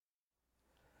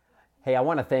Hey, I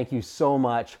want to thank you so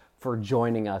much for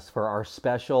joining us for our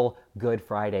special Good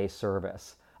Friday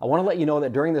service. I want to let you know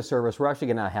that during the service, we're actually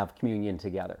going to have communion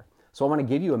together. So I want to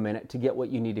give you a minute to get what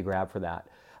you need to grab for that.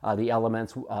 The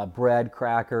elements, bread,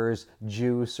 crackers,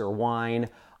 juice, or wine.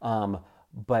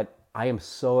 But I am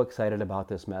so excited about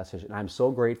this message, and I'm so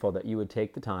grateful that you would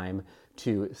take the time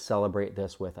to celebrate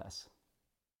this with us.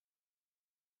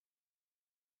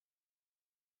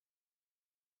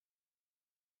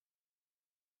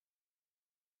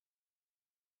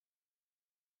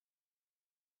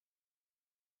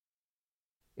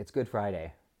 It's Good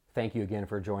Friday. Thank you again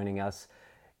for joining us.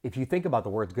 If you think about the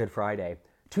words Good Friday,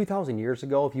 2,000 years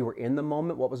ago, if you were in the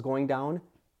moment, what was going down,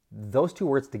 those two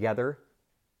words together,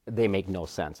 they make no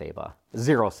sense, Ava.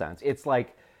 Zero sense. It's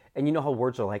like, and you know how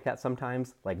words are like that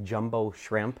sometimes? Like jumbo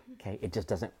shrimp, okay? It just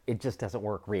doesn't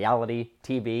work. Reality,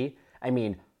 TV, I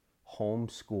mean,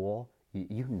 homeschool,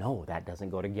 you know that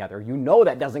doesn't go together. You know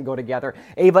that doesn't go together.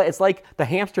 Ava, it's like the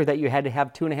hamster that you had to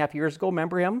have 2.5 years ago.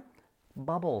 Remember him?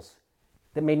 Bubbles.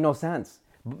 That made no sense.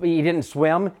 He didn't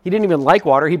swim. He didn't even like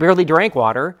water. He barely drank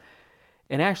water.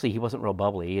 And actually, he wasn't real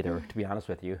bubbly either, to be honest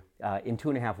with you. In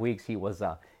 2.5 weeks, he was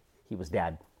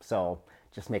dead. So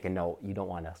just make a note. You don't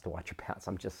want us to watch your pets.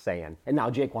 I'm just saying. And now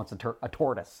Jake wants a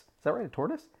tortoise. Is that right? A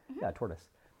tortoise? Mm-hmm. Yeah, a tortoise.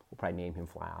 We'll probably name him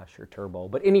Flash or Turbo.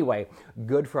 But anyway,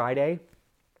 Good Friday,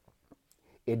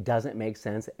 it doesn't make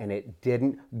sense, and it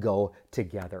didn't go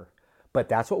together. But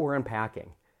that's what we're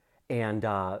unpacking. And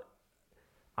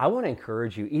I want to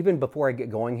encourage you, even before I get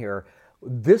going here,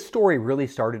 this story really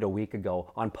started a week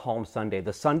ago on Palm Sunday,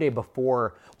 the Sunday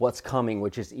before what's coming,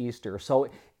 which is Easter. So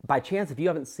by chance, if you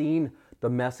haven't seen the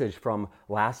message from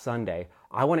last Sunday,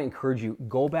 I want to encourage you,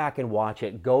 go back and watch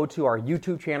it. Go to our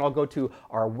YouTube channel, go to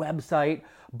our website.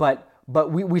 But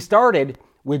we started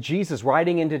with Jesus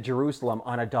riding into Jerusalem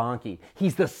on a donkey.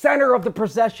 He's the center of the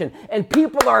procession, and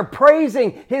people are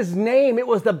praising his name. It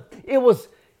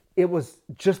was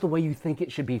just the way you think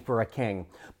it should be for a king.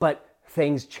 But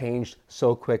things changed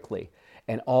so quickly.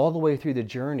 And all the way through the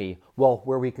journey, well,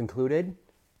 where we concluded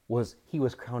was he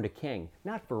was crowned a king.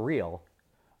 Not for real,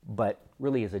 but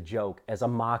really as a joke, as a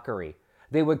mockery.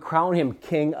 They would crown him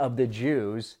king of the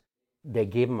Jews. They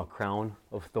gave him a crown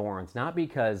of thorns, not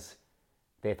because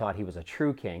they thought he was a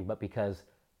true king, but because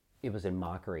it was in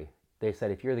mockery. They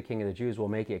said, if you're the king of the Jews, we'll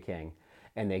make you a king.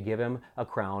 And they give him a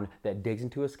crown that digs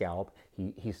into his scalp.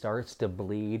 He starts to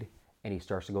bleed, and he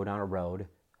starts to go down a road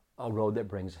that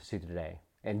brings us to today.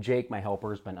 And Jake, my helper,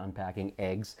 has been unpacking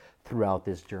eggs throughout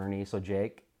this journey. So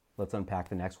Jake, let's unpack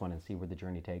the next one and see where the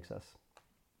journey takes us.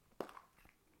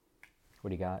 What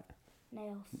do you got?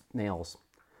 Nails. Nails.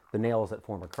 The nails that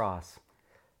form a cross.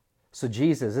 So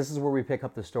Jesus, this is where we pick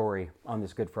up the story on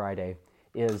this Good Friday,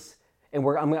 I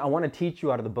want to teach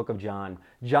you out of the book of John.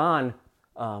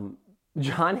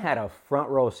 John had a front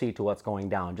row seat to what's going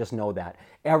down. Just know that.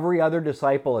 Every other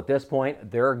disciple at this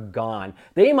point, they're gone.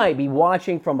 They might be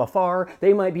watching from afar.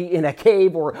 They might be in a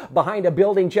cave or behind a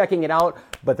building checking it out,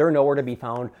 but they're nowhere to be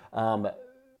found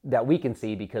that we can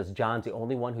see, because John's the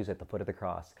only one who's at the foot of the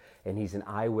cross, and he's an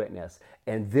eyewitness.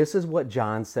 And this is what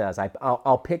John says.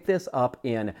 I'll pick this up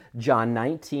in John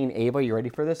 19. Ava, you ready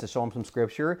for this? To show them some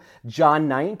scripture. John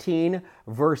 19,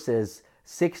 verses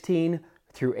 16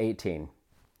 through 18.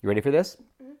 You ready for this?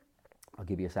 Mm-hmm. I'll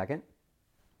give you a second.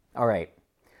 All right.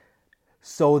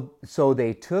 So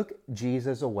they took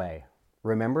Jesus away.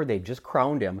 Remember, they've just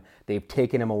crowned him. They've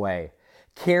taken him away.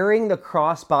 Carrying the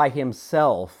cross by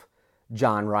himself,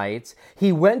 John writes,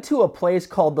 he went to a place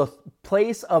called the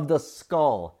place of the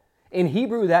skull. In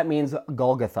Hebrew, that means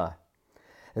Golgotha.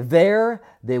 There,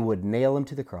 they would nail him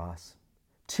to the cross.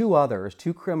 Two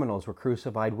criminals, were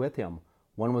crucified with him.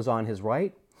 One was on his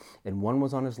right, and one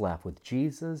was on his left, with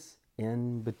Jesus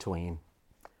in between.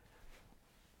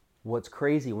 What's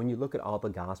crazy when you look at all the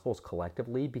Gospels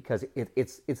collectively, because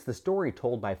it's the story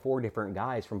told by 4 different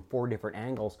guys from 4 different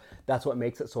angles. That's what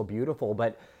makes it so beautiful.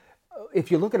 But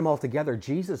if you look at them all together,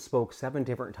 Jesus spoke 7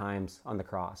 different times on the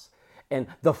cross. And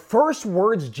the first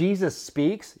words Jesus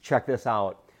speaks, check this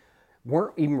out,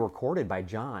 weren't even recorded by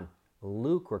John.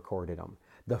 Luke recorded them.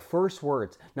 The first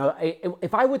words. Now,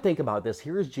 if I would think about this,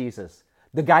 here's Jesus,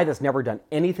 the guy that's never done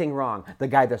anything wrong, the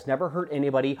guy that's never hurt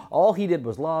anybody. All he did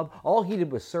was love. All he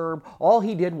did was serve. All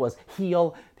he did was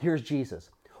heal. Here's Jesus.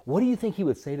 What do you think he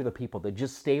would say to the people that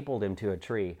just stapled him to a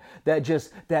tree, that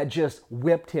just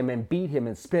whipped him and beat him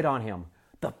and spit on him?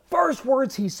 The first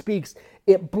words he speaks,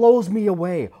 it blows me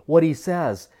away what he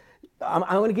says. I'm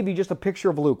going to give you just a picture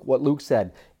of Luke, what Luke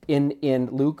said in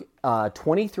Luke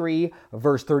 23,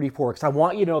 verse 34, because I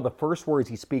want you to know the first words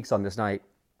he speaks on this night.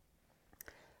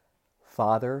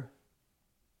 Father,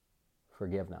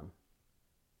 forgive them.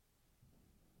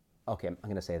 Okay, I'm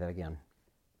going to say that again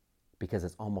because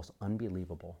it's almost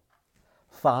unbelievable.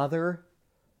 Father,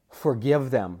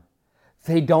 forgive them.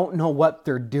 They don't know what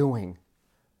they're doing.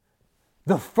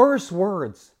 The first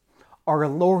words our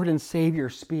Lord and Savior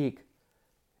speak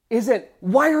isn't,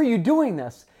 why are you doing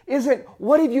this? Isn't,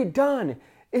 what have you done?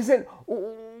 Isn't,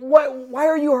 why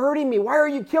are you hurting me? Why are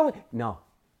you killing? No,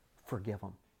 forgive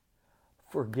them.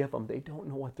 Forgive them. They don't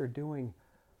know what they're doing.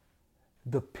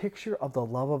 The picture of the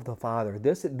love of the Father.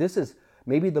 This is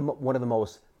maybe one of the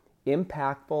most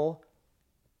impactful,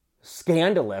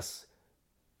 scandalous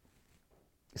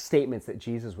statements that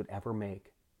Jesus would ever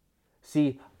make.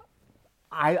 See,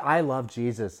 I love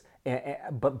Jesus,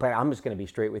 but I'm just going to be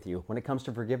straight with you. When it comes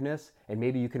to forgiveness, and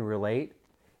maybe you can relate,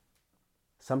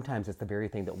 sometimes it's the very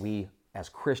thing that we as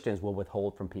Christians will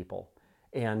withhold from people.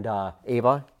 And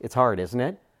Ava, it's hard, isn't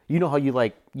it? You know how you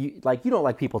don't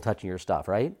like people touching your stuff,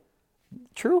 right?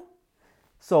 True?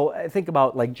 So think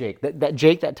about like Jake.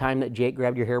 That time that Jake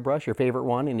grabbed your hairbrush, your favorite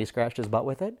one, and he scratched his butt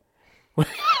with it?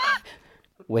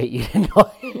 Wait, you didn't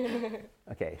know?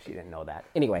 Okay, she didn't know that.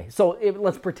 Anyway, so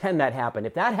let's pretend that happened.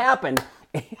 If that happened,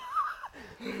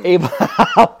 Ava,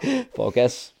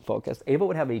 focus. Ava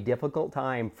would have a difficult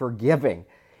time forgiving.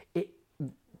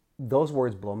 Those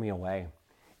words blow me away.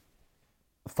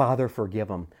 Father, forgive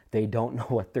them. They don't know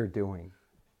what they're doing.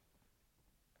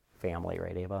 Family,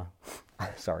 right, Ava?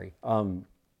 Sorry.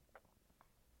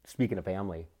 Speaking of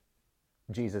family,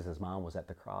 Jesus' mom was at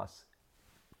the cross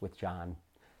with John,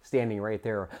 standing right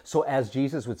there. So as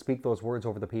Jesus would speak those words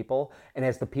over the people, and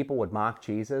as the people would mock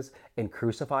Jesus and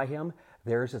crucify him,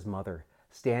 there's his mother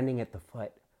standing at the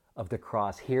foot of the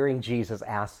cross, hearing Jesus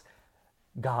ask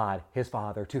God, his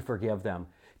Father, to forgive them.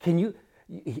 You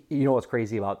know what's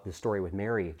crazy about this story with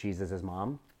Mary, Jesus'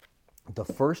 mom? The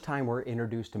first time we're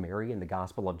introduced to Mary in the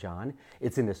Gospel of John,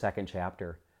 it's in the 2nd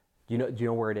chapter. Do you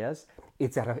know where it is?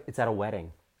 It's at a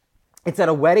wedding. It's at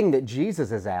a wedding that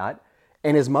Jesus is at,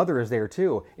 and his mother is there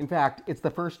too. In fact, it's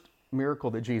the first miracle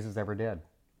that Jesus ever did.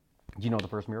 Do you know the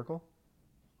first miracle?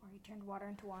 Or he turned water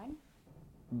into wine?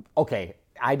 Okay,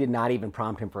 I did not even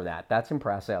prompt him for that. That's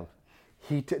impressive.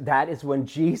 That is when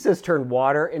Jesus turned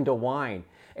water into wine.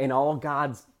 And all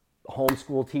God's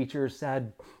homeschool teachers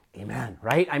said, amen,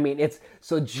 right? I mean,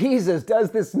 so Jesus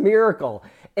does this miracle,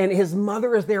 and his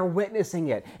mother is there witnessing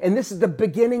it. And this is the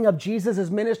beginning of Jesus'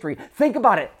 ministry. Think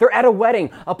about it. They're at a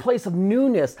wedding, a place of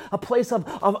newness, a place of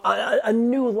a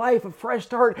new life, a fresh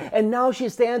start. And now she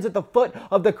stands at the foot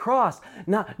of the cross,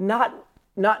 not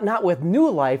with new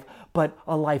life, but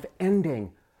a life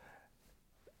ending,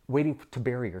 waiting to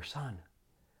bury her son.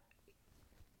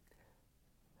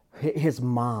 His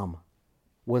mom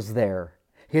was there.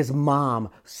 His mom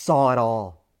saw it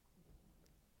all.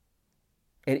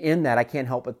 And in that, I can't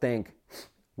help but think,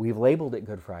 we've labeled it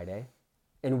Good Friday,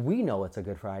 and we know it's a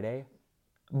Good Friday.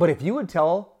 But if you would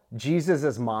tell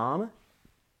Jesus' mom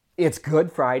it's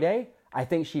Good Friday, I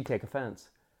think she'd take offense.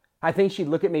 I think she'd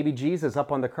look at maybe Jesus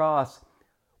up on the cross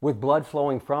with blood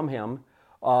flowing from him,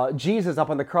 Jesus up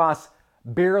on the cross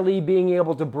barely being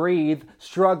able to breathe,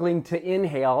 struggling to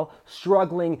inhale,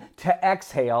 struggling to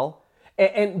exhale,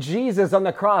 and Jesus on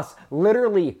the cross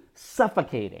literally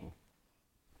suffocating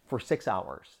for 6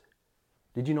 hours.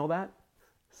 Did you know that?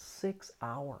 6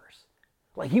 hours.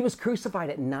 Like, he was crucified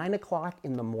at 9 o'clock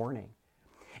in the morning,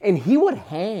 and he would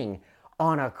hang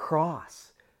on a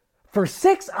cross for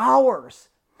 6 hours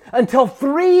until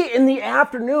 3 in the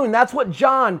afternoon. That's what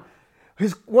John,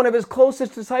 one of his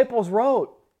closest disciples,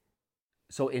 wrote.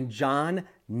 So in John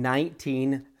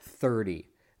 19:30,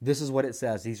 this is what it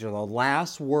says. These are the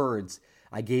last words.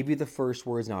 I gave you the first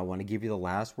words. Now I want to give you the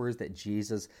last words that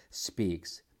Jesus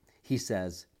speaks. He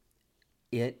says,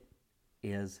 "It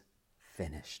is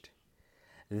finished."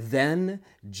 Then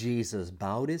Jesus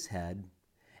bowed his head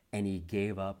and he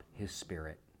gave up his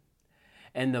spirit.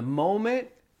 And the moment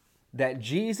that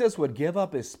Jesus would give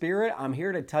up his spirit, I'm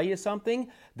here to tell you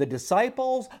something. The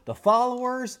disciples, the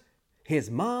followers, his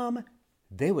mom,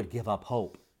 they would give up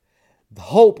hope. The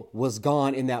hope was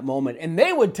gone in that moment. And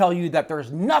they would tell you that there's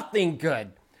nothing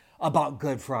good about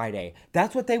Good Friday.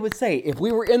 That's what they would say. If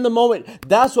we were in the moment,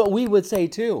 that's what we would say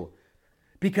too.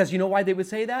 Because you know why they would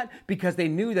say that? Because they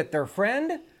knew that their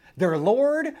friend, their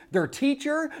Lord, their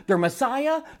teacher, their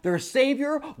Messiah, their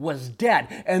Savior was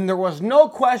dead. And there was no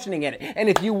questioning it. And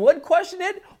if you would question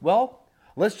it, well,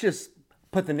 let's just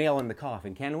put the nail in the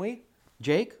coffin, can we?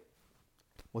 Jake,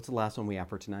 what's the last one we have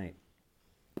for tonight?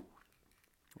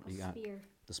 What you got? Spear.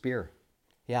 The spear.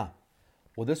 Yeah.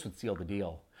 Well, this would seal the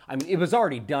deal. I mean, it was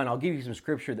already done. I'll give you some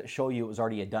scripture that show you it was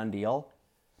already a done deal.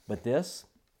 But this,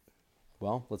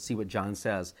 well, let's see what John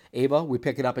says. Ava, we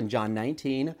pick it up in John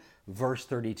 19, verse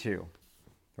 32.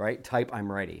 right? Type,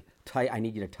 I'm ready. I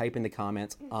need you to type in the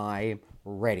comments, I'm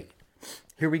ready.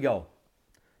 Here we go.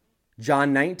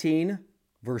 John 19,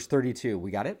 verse 32.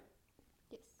 We got it?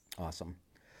 Yes. Awesome.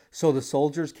 So the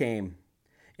soldiers came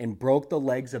and broke the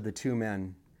legs of the two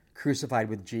men crucified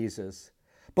with Jesus.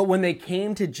 But when they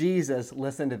came to Jesus,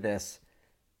 listen to this,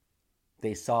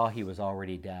 they saw he was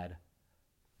already dead.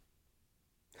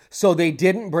 So they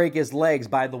didn't break his legs,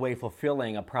 by the way,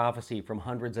 fulfilling a prophecy from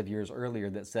hundreds of years earlier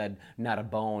that said not a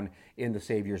bone in the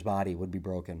Savior's body would be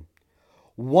broken.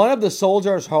 One of the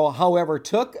soldiers, however,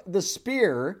 took the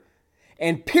spear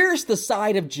and pierced the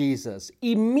side of Jesus.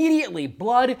 Immediately,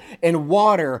 blood and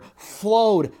water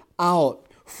flowed out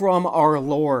from our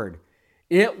Lord.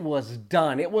 It was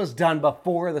done. It was done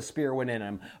before the spear went in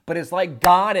him. But it's like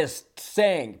God is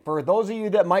saying, for those of you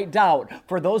that might doubt,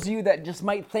 for those of you that just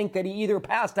might think that he either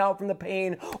passed out from the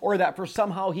pain or that for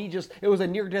somehow it was a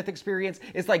near-death experience,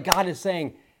 it's like God is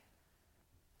saying,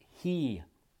 he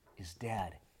is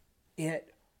dead.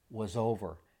 It was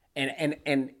over.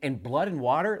 And blood and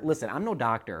water, listen, I'm no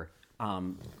doctor,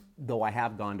 though I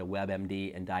have gone to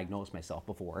WebMD and diagnosed myself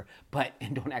before,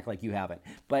 and don't act like you haven't.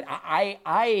 But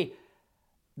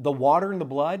the water and the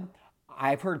blood,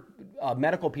 I've heard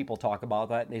medical people talk about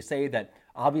that. They say that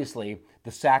obviously the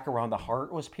sac around the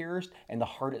heart was pierced and the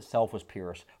heart itself was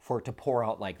pierced for it to pour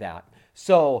out like that.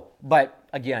 So, but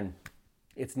again,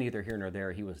 it's neither here nor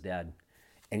there. He was dead.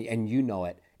 And you know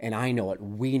it, and I know it,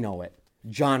 we know it.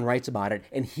 John writes about it,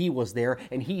 and he was there,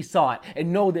 and he saw it.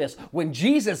 And know this, when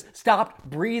Jesus stopped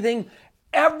breathing,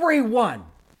 everyone,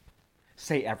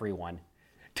 say everyone,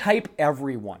 type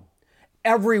everyone.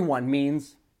 Everyone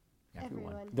means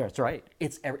everyone. That's right.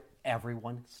 It's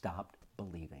everyone stopped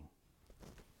believing.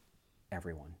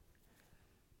 Everyone.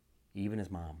 Even his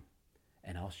mom.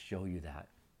 And I'll show you that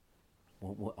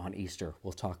on Easter.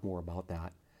 We'll talk more about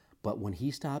that. But when he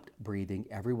stopped breathing,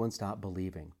 everyone stopped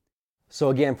believing. So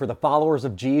again, for the followers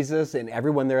of Jesus and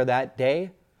everyone there that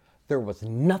day, there was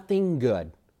nothing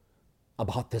good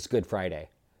about this Good Friday.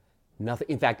 Nothing.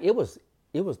 In fact, it was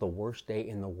the worst day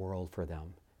in the world for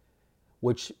them.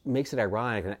 Which makes it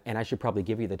ironic, and I should probably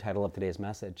give you the title of today's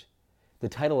message. The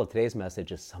title of today's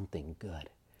message is Something Good.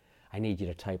 I need you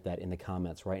to type that in the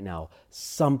comments right now.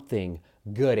 Something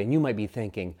good. And you might be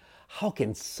thinking, how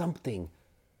can something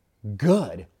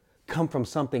good come from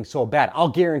something so bad? I'll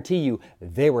guarantee you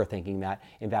they were thinking that.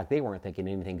 In fact, they weren't thinking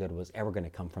anything good was ever going to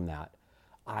come from that.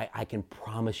 I can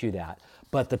promise you that.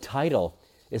 But the title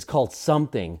is called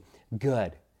Something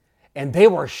Good. And they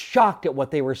were shocked at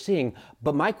what they were seeing.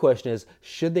 But my question is,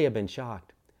 should they have been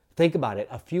shocked? Think about it.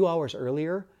 A few hours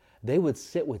earlier, they would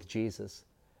sit with Jesus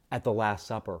at the Last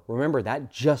Supper. Remember,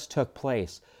 that just took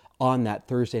place on that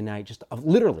Thursday night, just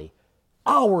literally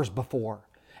hours before.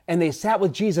 And they sat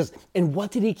with Jesus. And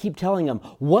what did he keep telling them?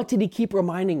 What did he keep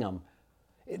reminding them?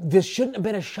 This shouldn't have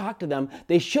been a shock to them.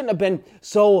 They shouldn't have been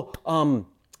so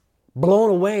blown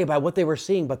away by what they were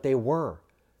seeing, but they were.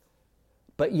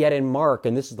 But yet in Mark,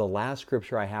 and this is the last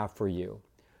scripture I have for you,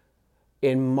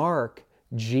 in Mark,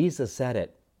 Jesus said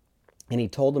it, and he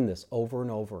told them this over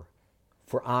and over.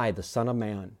 For I, the Son of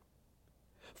Man,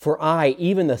 for I,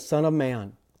 even the Son of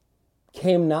Man,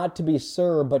 came not to be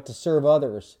served, but to serve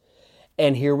others.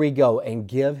 And here we go, and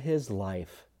give his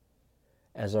life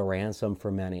as a ransom for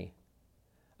many.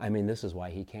 I mean, this is why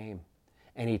he came.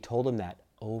 And he told them that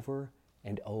over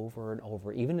and over and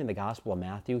over. Even in the Gospel of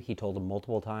Matthew, he told them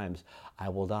multiple times, I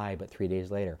will die, but 3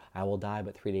 days later. I will die,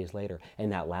 but 3 days later.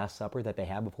 And that Last Supper that they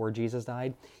had before Jesus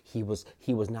died, he was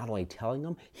not only telling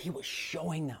them, he was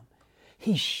showing them.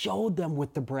 He showed them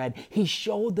with the bread. He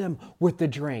showed them with the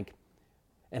drink.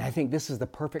 And I think this is the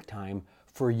perfect time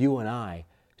for you and I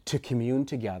to commune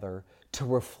together, to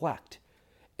reflect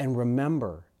and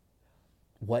remember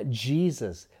what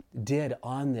Jesus did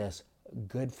on this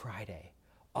Good Friday.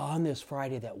 On this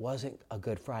Friday that wasn't a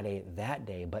Good Friday that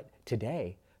day, but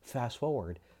today, fast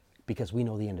forward, because we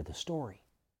know the end of the story.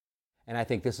 And I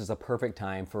think this is a perfect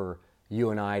time for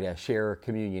you and I to share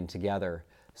communion together.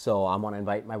 So I want to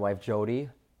invite my wife Jody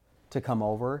to come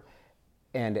over.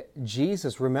 And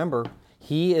Jesus, remember,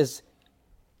 he is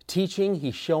teaching,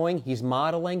 he's showing, he's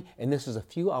modeling, and this is a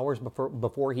few hours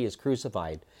before he is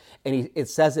crucified. And it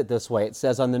says it this way. It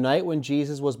says, on the night when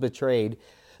Jesus was betrayed,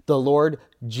 the Lord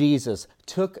Jesus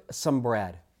took some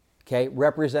bread, okay,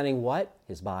 representing what?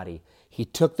 His body. He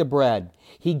took the bread.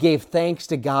 He gave thanks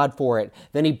to God for it.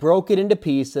 Then he broke it into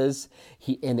pieces,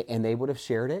 and they would have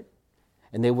shared it,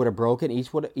 and they would have broken.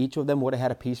 Each of them would have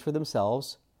had a piece for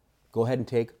themselves. Go ahead and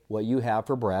take what you have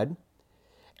for bread.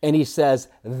 And he says,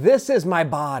 this is my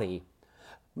body,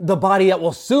 the body that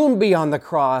will soon be on the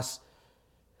cross.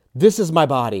 This is my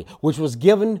body, which was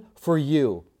given for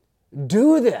you.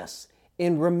 Do this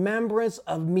in remembrance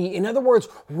of me. In other words,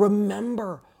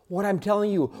 remember what I'm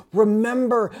telling you.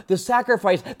 Remember the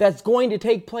sacrifice that's going to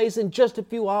take place in just a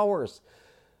few hours.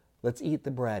 Let's eat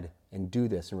the bread and do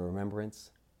this in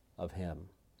remembrance of him.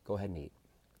 Go ahead and eat.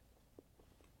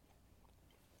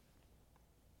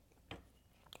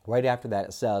 Right after that,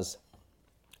 it says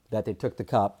that they took the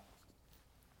cup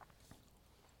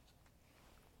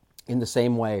in the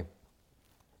same way.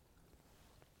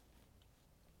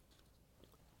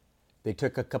 They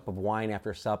took a cup of wine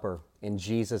after supper, and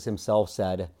Jesus himself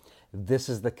said, "This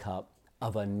is the cup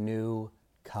of a new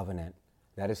covenant."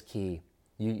 That is key.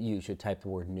 You should type the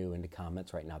word new into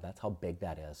comments right now. That's how big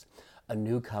that is. A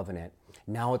new covenant.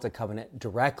 Now it's a covenant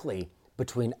directly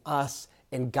between us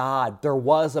and God. There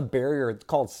was a barrier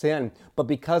called sin, but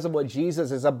because of what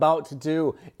Jesus is about to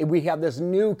do, we have this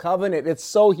new covenant. It's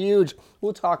so huge.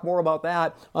 We'll talk more about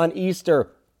that on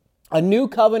Easter. A new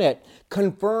covenant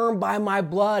confirmed by my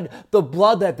blood, the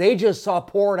blood that they just saw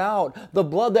poured out, the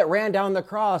blood that ran down the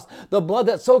cross, the blood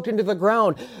that soaked into the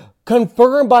ground,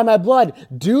 confirmed by my blood.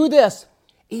 Do this.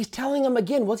 He's telling them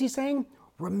again. What's he saying?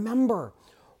 Remember.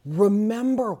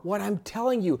 Remember what I'm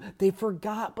telling you. They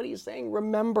forgot, but he's saying,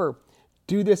 remember.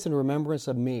 Do this in remembrance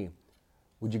of me.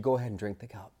 Would you go ahead and drink the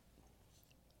cup?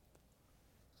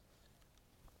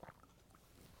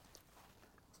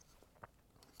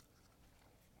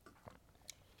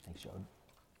 Thanks, Joe.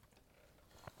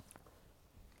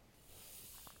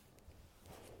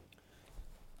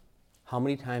 How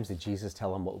many times did Jesus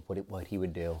tell them what he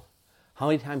would do? How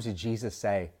many times did Jesus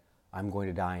say, I'm going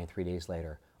to die and 3 days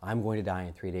later? I'm going to die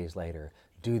and 3 days later.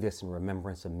 Do this in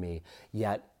remembrance of me.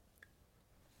 Yet,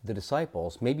 the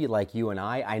disciples, maybe like you and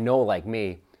I know like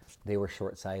me, they were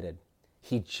short-sighted.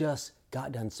 He just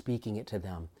got done speaking it to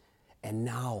them. And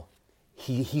now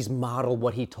he's modeled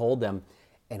what he told them,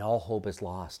 and all hope is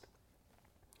lost.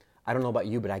 I don't know about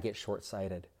you, but I get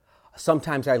short-sighted.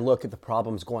 Sometimes I look at the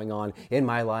problems going on in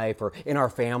my life or in our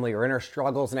family or in our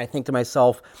struggles, and I think to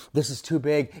myself, this is too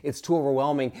big, it's too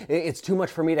overwhelming, it's too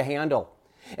much for me to handle.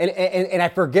 And I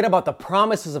forget about the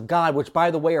promises of God, which,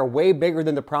 by the way, are way bigger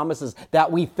than the promises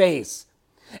that we face.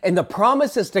 And the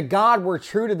promises to God were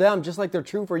true to them, just like they're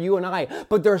true for you and I.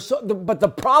 But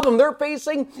the problem they're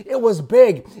facing, it was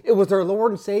big. It was their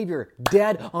Lord and Savior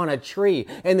dead on a tree,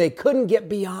 and they couldn't get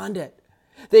beyond it.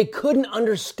 They couldn't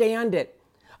understand it.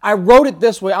 I wrote it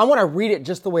this way. I want to read it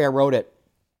just the way I wrote it.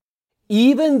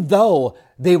 Even though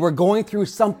they were going through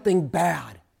something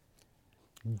bad,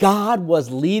 God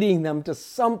was leading them to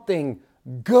something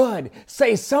good.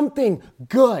 Say something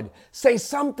good. Say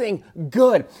something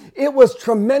good. It was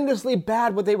tremendously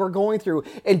bad what they were going through.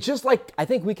 And just like, I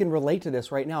think we can relate to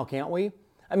this right now, can't we?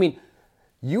 I mean,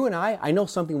 you and I know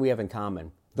something we have in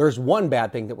common. There's one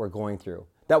bad thing that we're going through,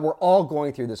 that we're all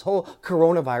going through, this whole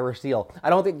coronavirus deal.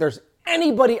 I don't think there's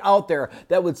anybody out there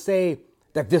that would say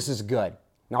that this is good.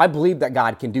 Now, I believe that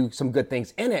God can do some good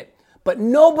things in it, but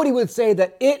nobody would say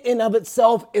that it in of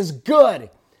itself is good.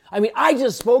 I mean, I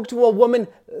just spoke to a woman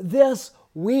this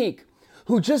week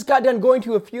who just got done going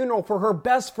to a funeral for her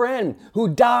best friend who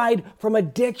died from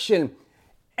addiction.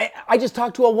 I just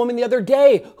talked to a woman the other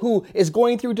day who is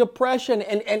going through depression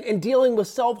and dealing with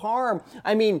self-harm.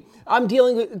 I mean, I'm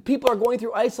dealing with, people are going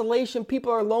through isolation,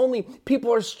 people are lonely,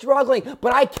 people are struggling,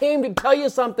 but I came to tell you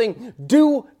something.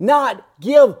 Do not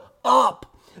give up.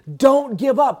 Don't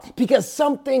give up, because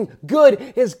something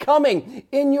good is coming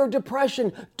in your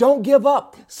depression. Don't give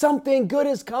up. Something good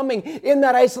is coming in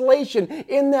that isolation,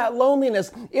 in that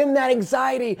loneliness, in that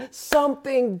anxiety.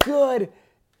 Something good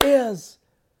is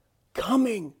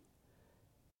coming.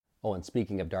 Oh, and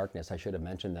speaking of darkness, I should have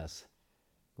mentioned this.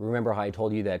 Remember how I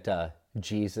told you that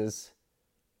Jesus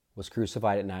was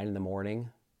crucified at 9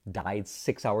 a.m, died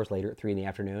 6 hours later at 3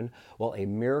 p.m? Well, a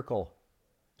miracle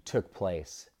took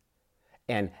place.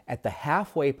 And at the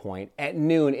halfway point, at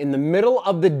noon, in the middle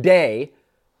of the day,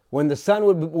 when the sun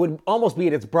would almost be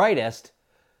at its brightest,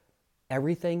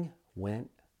 everything went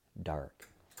dark.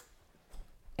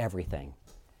 Everything.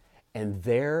 And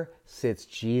there sits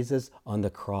Jesus on the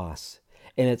cross.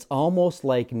 And it's almost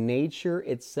like nature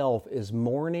itself is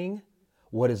mourning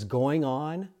what is going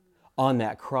on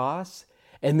that cross.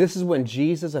 And this is when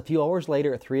Jesus, a few hours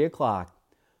later at 3 o'clock,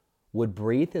 would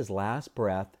breathe his last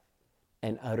breath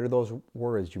and utter those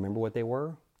words. Do you remember what they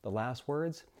were? The last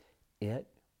words? It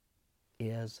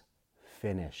is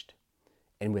finished.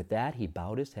 And with that, he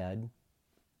bowed his head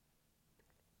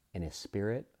and his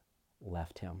spirit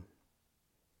left him.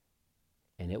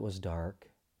 And it was dark.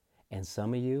 And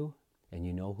some of you, and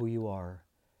you know who you are,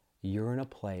 you're in a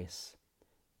place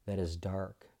that is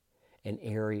dark, an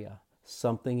area,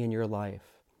 something in your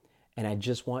life. And I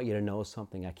just want you to know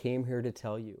something. I came here to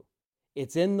tell you.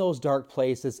 It's in those dark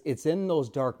places, it's in those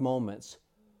dark moments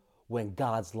when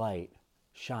God's light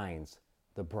shines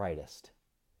the brightest.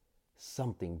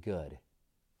 Something good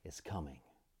is coming.